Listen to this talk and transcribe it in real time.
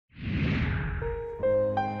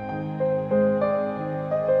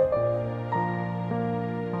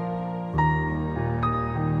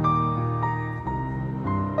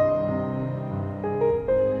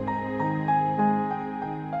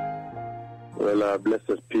Well,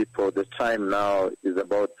 blessed people, the time now is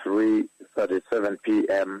about 3:37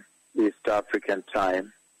 p.m. East African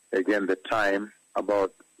time. Again, the time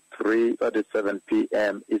about 3:37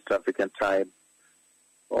 p.m. East African time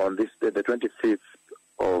on this day, the 25th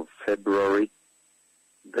of February,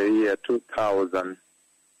 the year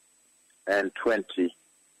 2020.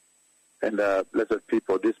 And blessed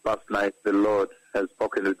people, this past night, the Lord has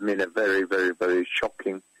spoken with me in a very, very, very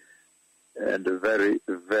shocking and a very,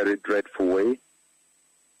 very dreadful way.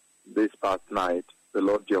 This past night, the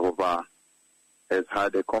Lord Jehovah has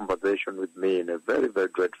had a conversation with me in a very, very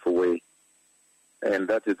dreadful way. And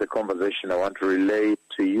that is the conversation I want to relay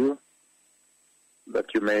to you,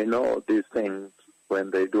 that you may know these things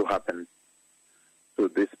when they do happen to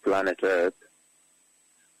this planet Earth.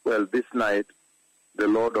 Well, this night, the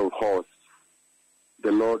Lord of hosts,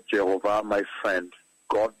 the Lord Jehovah, my friend,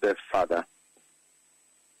 God the Father,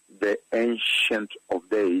 the Ancient of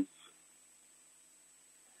Days,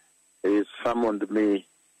 He summoned me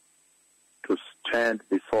to stand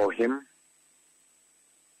before Him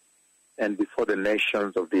and before the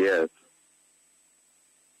nations of the earth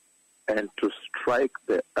and to strike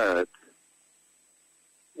the earth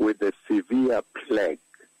with a severe plague.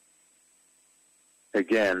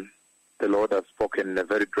 Again, the Lord has spoken in a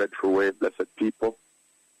very dreadful way, blessed people.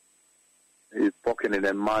 He's spoken in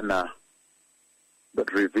a manner that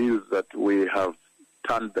reveals that we have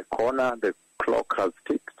turned the corner, the clock has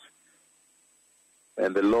ticked,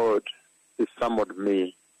 and the Lord has summoned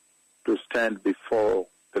me to stand before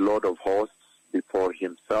the Lord of hosts, before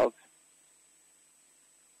Himself,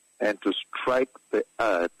 and to strike the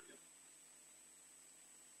earth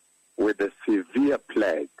with a severe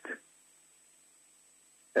plague.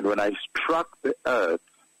 And when I struck the earth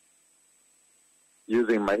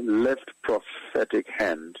using my left prophetic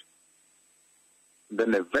hand,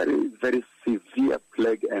 then a very, very severe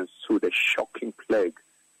plague ensued, a shocking plague.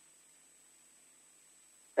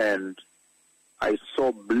 And I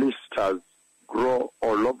saw blisters grow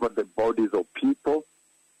all over the bodies of people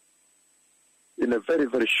in a very,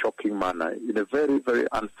 very shocking manner, in a very, very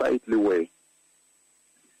unsightly way.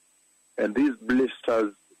 And these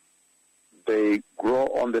blisters, they grow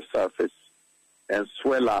on the surface and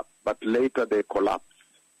swell up, but later they collapse.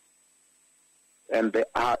 And they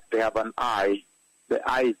have an eye. The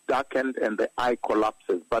eye is darkened and the eye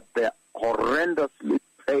collapses, but they're horrendously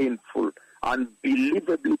painful,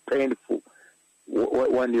 unbelievably painful.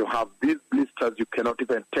 When you have these blisters, you cannot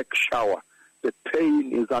even take shower. The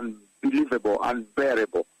pain is unbelievable,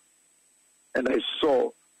 unbearable. And I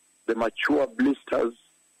saw the mature blisters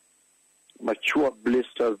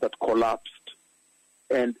that collapsed.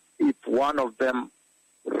 And if one of them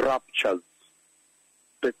ruptures,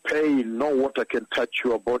 the pain, no water can touch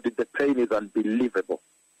your body. The pain is unbelievable.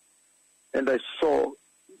 And I saw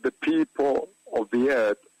the people of the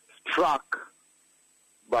earth struck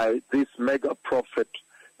by this mega prophet,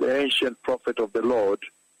 the ancient prophet of the Lord,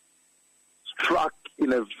 struck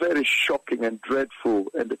in a very shocking and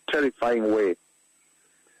dreadful and terrifying way.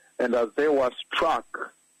 And as they were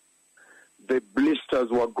struck, the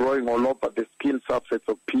blisters were growing all over the skin surface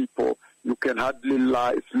of people. You can hardly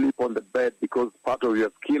sleep on the bed because part of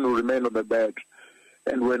your skin will remain on the bed.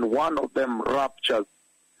 And when one of them ruptures,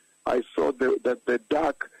 I saw that the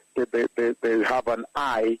dark, they have an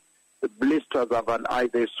eye. The blisters have an eye.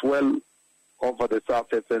 They swell over the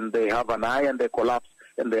surface and they have an eye and they collapse.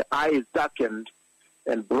 And the eye is darkened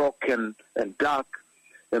and broken and dark.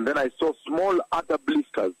 And then I saw smaller other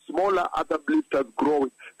blisters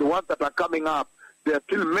growing. The ones that are coming up, there are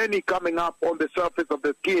still many coming up on the surface of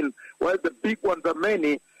the skin, while the big ones are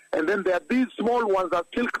many. And then there are these small ones that are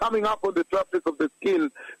still coming up on the surface of the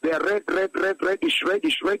skin. They are red, reddish.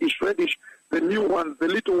 The new ones, the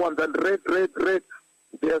little ones, and red.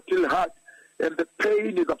 They are still hard. And the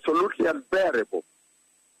pain is absolutely unbearable.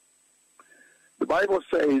 The Bible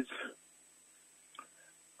says,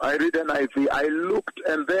 I read NIV, I looked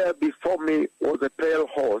and there before me was a pale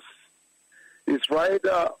horse. His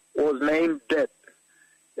rider was named Death,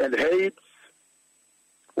 and Hades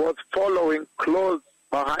was following close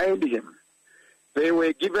behind him. They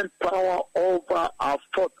were given power over a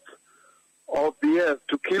fourth of the earth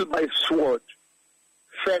to kill by sword,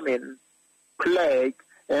 famine, plague,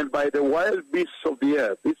 and by the wild beasts of the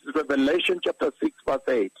earth. This is Revelation chapter 6, verse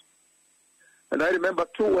 8. And I remember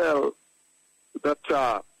too well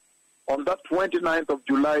that on that 29th of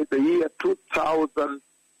July, the year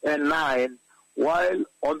 2009, while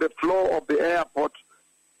on the floor of the airport,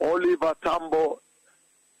 Oliver Tambo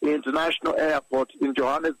International Airport in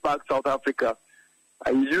Johannesburg, South Africa, I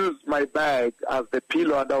used my bag as the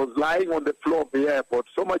pillow and I was lying on the floor of the airport.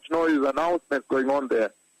 So much noise, announcements going on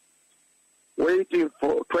there. waiting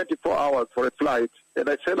for 24 hours for a flight, and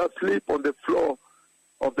I fell asleep on the floor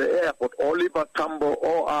of the airport, Oliver Tambo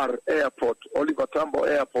OR Airport, Oliver Tambo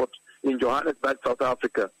Airport in Johannesburg, South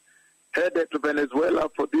Africa, headed to Venezuela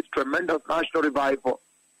for this tremendous national revival,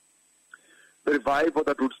 the revival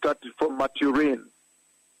that would start from Maturin,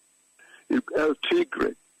 El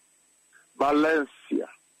Tigre, Valencia,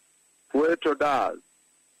 Puerto Ordaz,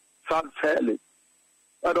 San Felix,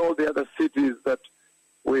 and all the other cities that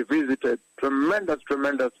we visited.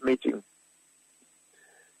 Tremendous meeting.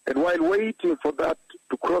 And while waiting for that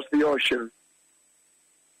to cross the ocean,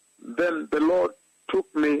 then the Lord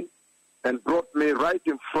took me and brought me right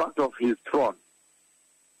in front of his throne.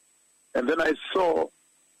 And then I saw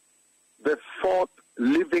the fourth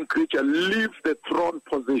living creature leave the throne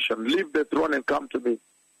position, leave the throne and come to me.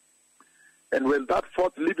 And when that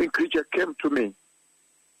fourth living creature came to me,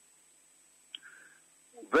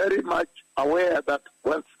 very much aware that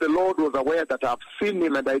once the Lord was aware that I've seen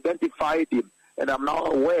him and identified him, and I'm now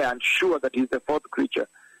aware and sure that he's the fourth creature,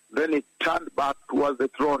 then he turned back towards the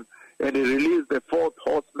throne and he released the fourth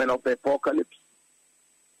horseman of the apocalypse.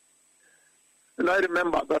 And I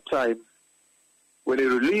remember at that time, when he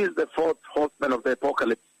released the fourth horseman of the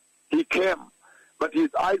apocalypse, he came, but his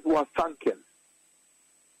eyes were sunken.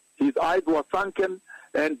 His eyes were sunken,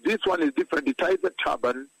 and this one is different. He tied the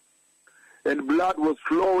turban, and blood was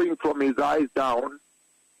flowing from his eyes down.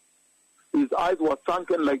 His eyes were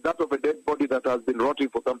sunken like that of a dead body that has been rotting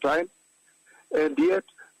for some time, and yet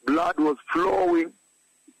blood was flowing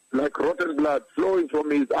like rotten blood, flowing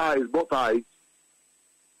from his eyes, both eyes.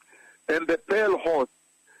 And the pale horse,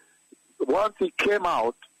 once he came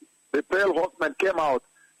out, the pale horseman came out,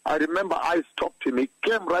 I remember I stopped him. He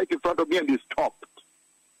came right in front of me and he stopped.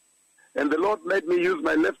 And the Lord made me use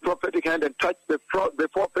my left prophetic hand and touch the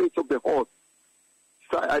foreface of the horse.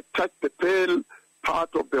 So I touched the pale part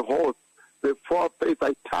of the horse. The foreface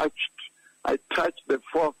I touched the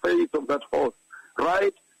foreface of that horse,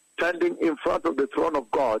 right standing in front of the throne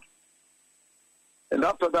of God. And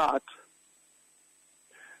after that,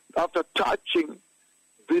 after touching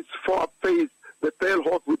this foreface, the pale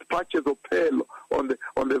horse with patches of pale on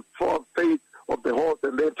the foreface of the horse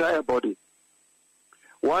and the entire body,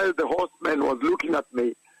 while the horseman was looking at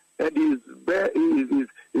me, and he's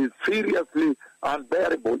seriously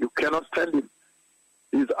unbearable. You cannot stand him.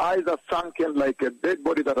 His eyes are sunken like a dead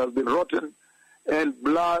body that has been rotten, and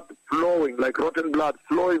blood flowing, like rotten blood,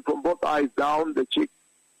 flowing from both eyes down the cheek.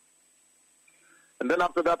 And then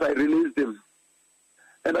after that, I released him.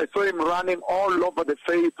 And I saw him running all over the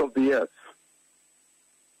face of the earth.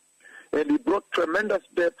 And he brought tremendous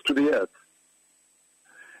death to the earth.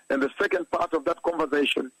 And the second part of that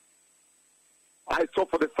conversation, I saw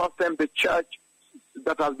for the first time the church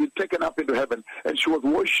that has been taken up into heaven, and she was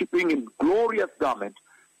worshiping in glorious garment.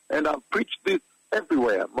 And I've preached this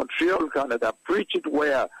everywhere. Montreal, Canada, I've preached it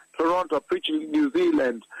where? Toronto, I've preached it in New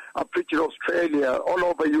Zealand, I've preached it in Australia, all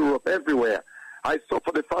over Europe, everywhere. I saw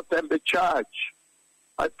for the first time the church.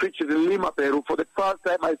 I preached it in Lima, Peru. For the first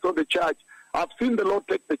time I saw the church. I've seen the Lord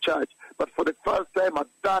take the church, but for the first time at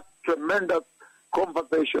that tremendous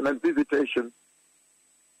conversation and visitation,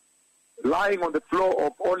 lying on the floor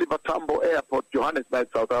of Oliver Tambo Airport, Johannesburg,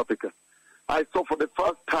 South Africa, I saw for the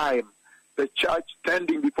first time the church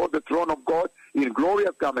standing before the throne of God in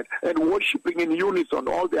glorious garment and worshiping in unison,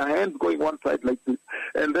 all their hands going one side like this,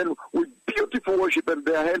 and then with beautiful worship and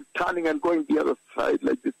their hands turning and going the other side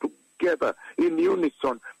like this together in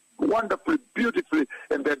unison, wonderfully, beautifully,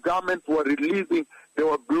 and their garments were releasing, they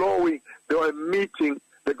were glowing, they were meeting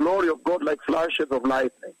the glory of God like flashes of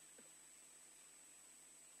lightning.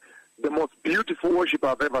 The most beautiful worship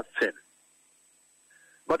I've ever seen.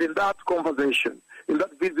 But in that conversation, in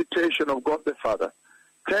that visitation of God the Father,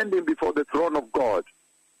 standing before the throne of God,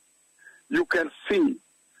 you can see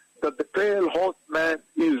that the pale horseman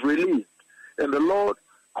is released. And the Lord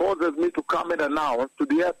causes me to come and announce to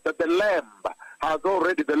the earth that the Lamb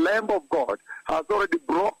of God has already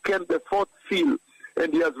broken the fourth seal,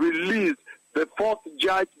 and he has released the fourth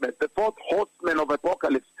judgment, the fourth horseman of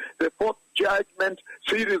apocalypse, the fourth judgment,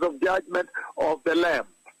 series of judgment of the Lamb.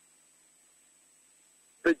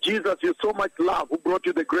 The Jesus you so much love, who brought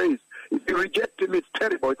you the grace. If you reject him, it's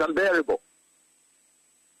terrible, it's unbearable.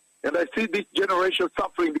 And I see this generation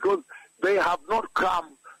suffering because they have not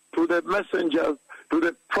come to the messengers, to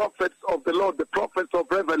the prophets of the Lord, the prophets of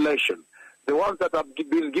revelation, the ones that have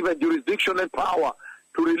been given jurisdiction and power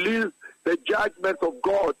to release the judgment of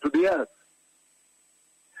God to the earth.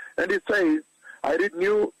 And it says, I read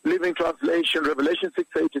New Living Translation, Revelation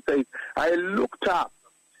 6:8, it says, I looked up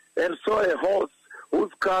and saw a horse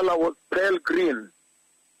whose color was pale green,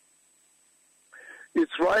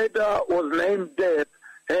 its rider was named Death,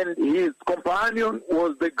 and his companion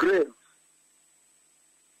was the grave.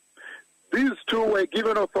 These two were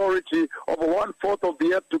given authority over 1/4 of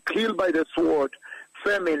the earth to kill by the sword,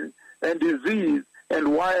 famine, and disease,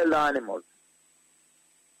 and wild animals.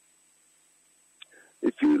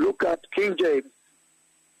 If you look at King James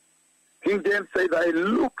says, I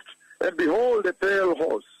looked, and behold, a pale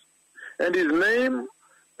horse, and his name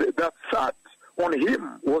that sat on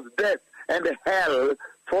him was Death, and hell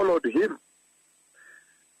followed him.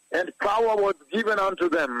 And power was given unto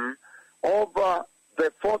them over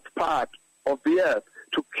the 4th part of the earth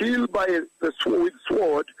to kill with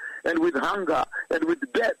sword, and with hunger, and with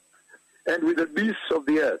death, and with the beasts of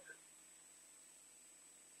the earth.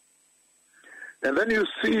 And then you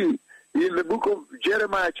see in the book of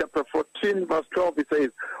Jeremiah chapter 14 verse 12, it says,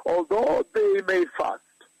 although they may fast,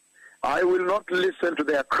 I will not listen to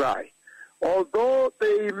their cry. Although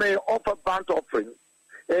they may offer burnt offerings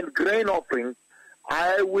and grain offerings,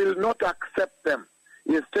 I will not accept them.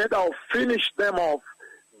 Instead, I'll finish them off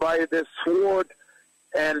by the sword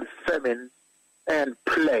and famine and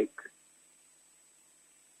plague.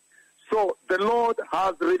 So the Lord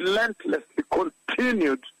has relentlessly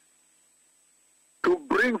continued to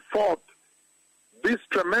bring forth this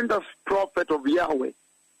tremendous prophet of Yahweh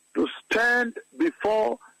to stand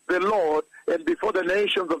before the Lord and before the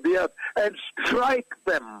nations of the earth and strike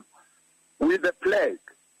them with a plague.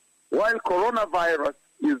 While coronavirus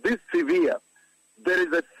is this severe, there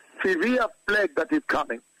is a severe plague that is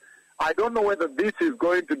coming. I don't know whether this is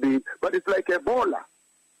going to be, but it's like Ebola.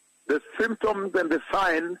 The symptoms and the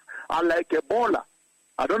signs are like Ebola.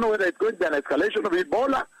 I don't know whether it's going to be an escalation of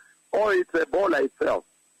Ebola, or it's Ebola itself,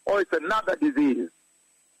 or it's another disease.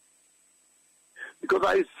 Because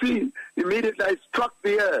I see, immediately I struck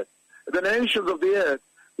the earth, the nations of the earth,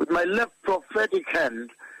 with my left prophetic hand.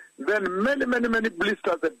 Then many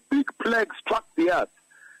blisters, a big plague struck the earth.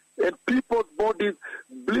 And people's bodies,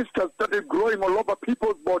 blisters started growing all over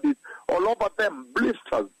people's bodies, all over them,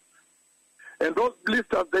 blisters. And those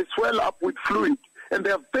blisters, they swell up with fluid. And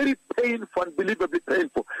they are very painful, unbelievably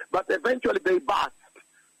painful. But eventually they burst.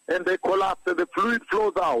 And they collapse, and the fluid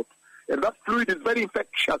flows out. And that fluid is very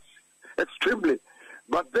infectious, extremely.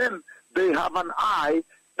 But then they have an eye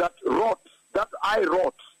that rots. That eye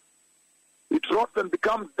rots. It rots and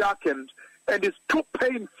becomes darkened, and it's too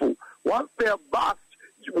painful. Once they are burst,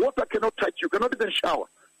 water cannot touch you. You cannot even shower.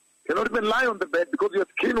 You cannot even lie on the bed because your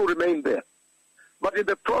skin will remain there. But in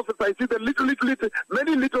the process, I see the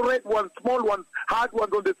many little red ones, small ones, hard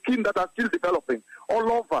ones on the skin that are still developing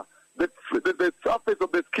all over the surface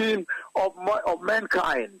of the skin of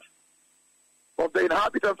mankind, of the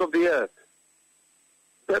inhabitants of the earth.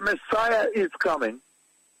 The Messiah is coming.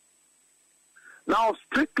 Now,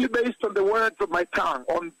 strictly based on the words of my tongue,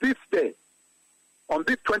 on this day, on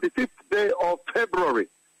this 25th day of February,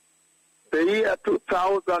 the year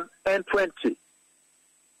 2020,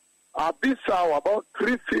 at this hour, about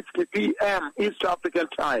 3:50 p.m. East African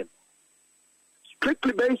time,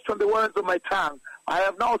 strictly based on the words of my tongue, I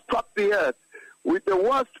have now struck the earth with the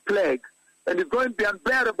worst plague, and it's going to be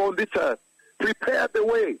unbearable on this earth. Prepare the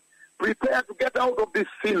way. Prepare to get out of this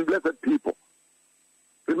sin, blessed people.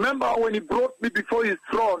 Remember when he brought me before his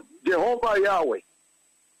throne, Jehovah Yahweh.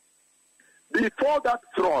 Before that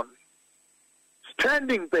throne,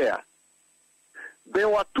 standing there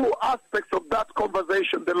were two aspects of that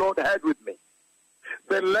conversation the Lord had with me.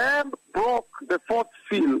 The Lamb broke the 4th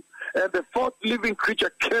seal, and the 4th living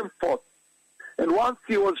creature came forth. And once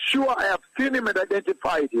he was sure I have seen him and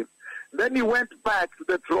identified him, then he went back to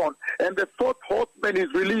the throne, and the 4th horseman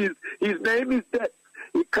is released. His name is Death.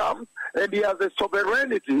 He comes, and he has a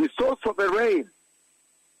sovereignty. He's so sovereign.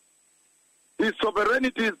 His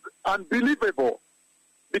sovereignty is unbelievable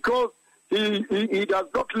because he does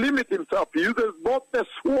not limit himself. He uses both the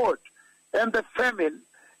sword and the famine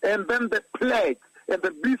and then the plague and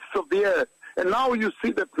the beasts of the earth. And now you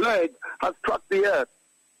see the plague has struck the earth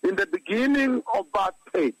in the beginning of bad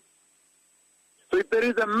pain. So if there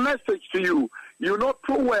is a message to you, you know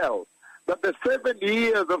too well that the 7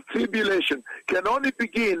 years of tribulation can only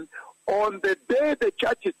begin on the day the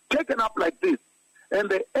church is taken up like this and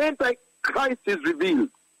the Antichrist is revealed.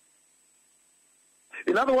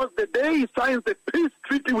 In other words, the day he signs the peace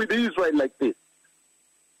treaty with Israel like this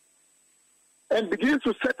and begins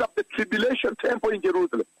to set up the tribulation temple in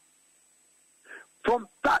Jerusalem. From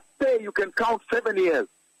that day, you can count 7 years.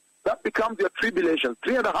 That becomes your tribulation.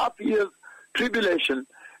 3.5 years tribulation,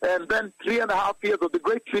 and then 3.5 years of the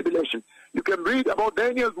great tribulation. You can read about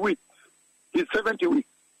Daniel's week, his 70 weeks.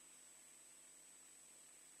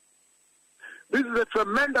 This is a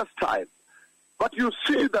tremendous time. But you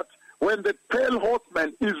see that when the pale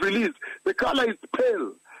horseman is released, the color is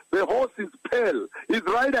pale, the horse is pale, his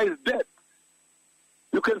rider is dead.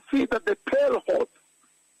 You can see that the pale horse,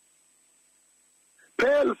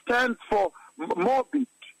 pale stands for morbid,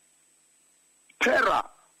 terror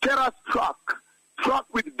struck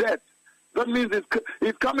with death. That means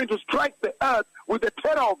it's coming to strike the earth with the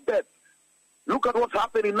terror of death. Look at what's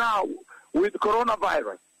happening now with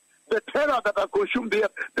coronavirus. The terror that has consumed the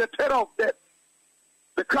earth, the terror of death.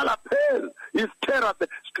 The color pale is terror,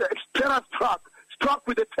 terror struck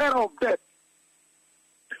with the terror of death.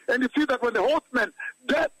 And you see that when the horseman,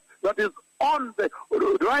 death, that is on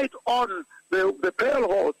right on the pale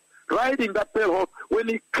horse, riding that pale horse, when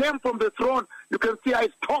he came from the throne, you can see I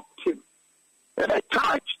stopped him. And I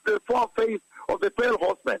touched the foreface of the pale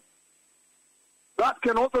horseman. That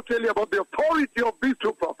can also tell you about the authority of these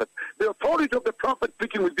two prophets, the authority of the prophet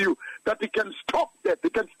speaking with you, that he can stop death, he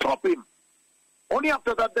can stop him. Only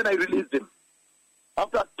after that, then I released him.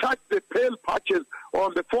 After I touched the pale patches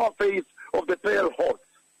on the foreface of the pale horse.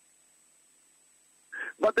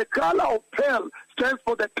 But the color of pale stands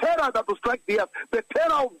for the terror that will strike the earth, the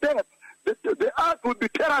terror of death. The earth will be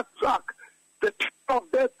terror struck. The terror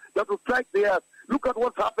of death that will strike the earth. Look at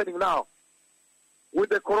what's happening now with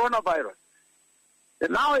the coronavirus.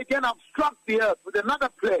 And now again I've struck the earth with another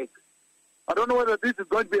plague. I don't know whether this is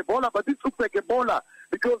going to be Ebola, but this looks like Ebola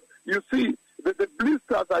because you see the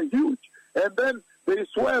blisters are huge, and then they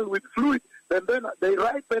swell with fluid, and then they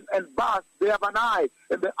ripen and burst. They have an eye,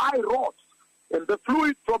 and the eye rots, and the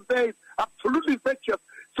fluid from there is absolutely infectious.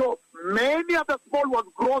 So many of the small ones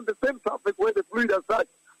grow on the same surface where the fluid is such,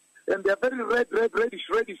 and they are very reddish,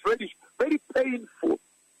 very painful.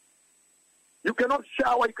 You cannot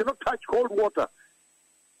shower, you cannot touch cold water.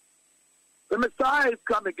 The Messiah is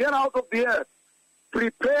coming. Get out of the earth.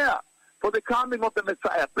 Prepare for the coming of the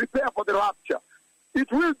Messiah. Prepare for the rapture.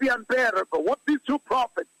 It will be unbearable. What these two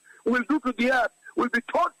prophets will do to the earth will be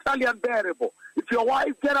totally unbearable. If your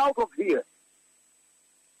wife, get out of here.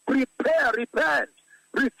 Prepare, repent,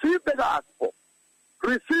 receive the gospel.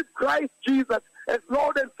 Receive Christ Jesus as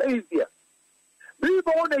Lord and Savior. Be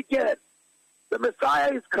born again. The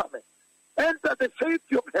Messiah is coming. Enter the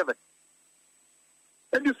safety of heaven.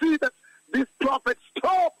 And you see that this prophet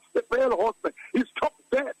stopped the pale horseman. He stopped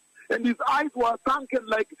death. And his eyes were sunken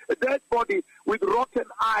like a dead body with rotten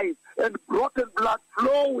eyes and rotten blood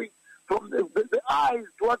flowing from the eyes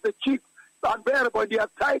towards the cheeks. Unbearable. And he has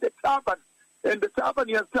tied a turban. And the turban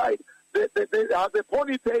he has tied, they have a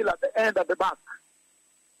ponytail at the end, at the back.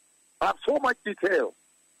 I have so much detail.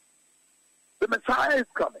 The Messiah is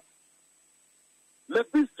coming. Let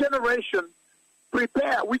this generation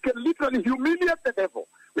prepare. We can literally humiliate the devil.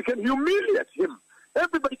 We can humiliate him.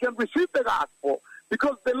 Everybody can receive the gospel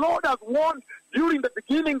because the Lord has warned during the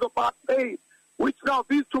beginning of our faith, which now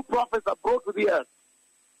these two prophets have brought to the earth.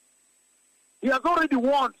 He has already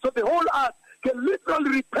warned, so the whole earth can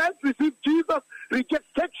literally repent, receive Jesus, reject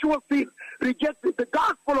sexual sin, reject the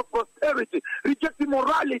gospel of prosperity, reject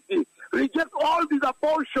immorality, reject all these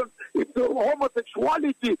abortions into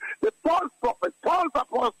homosexuality, the false prophets, false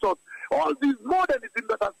apostles, all these modernism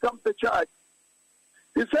that has come to church.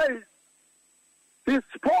 He says, he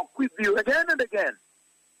spoke with you again and again,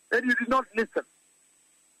 and you did not listen.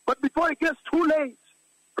 But before it gets too late,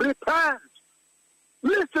 repent.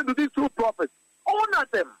 Listen to these two prophets. Honor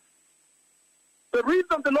them. The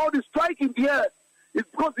reason the Lord is striking the earth is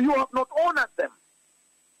because you have not honored them.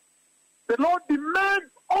 The Lord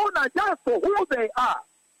demands honor just for who they are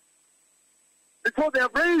before they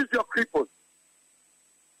have raised your cripples.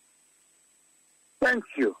 Thank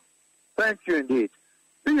you. Thank you indeed.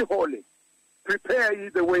 Be holy. Prepare ye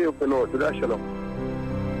the way of the Lord.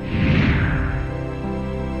 Shalom.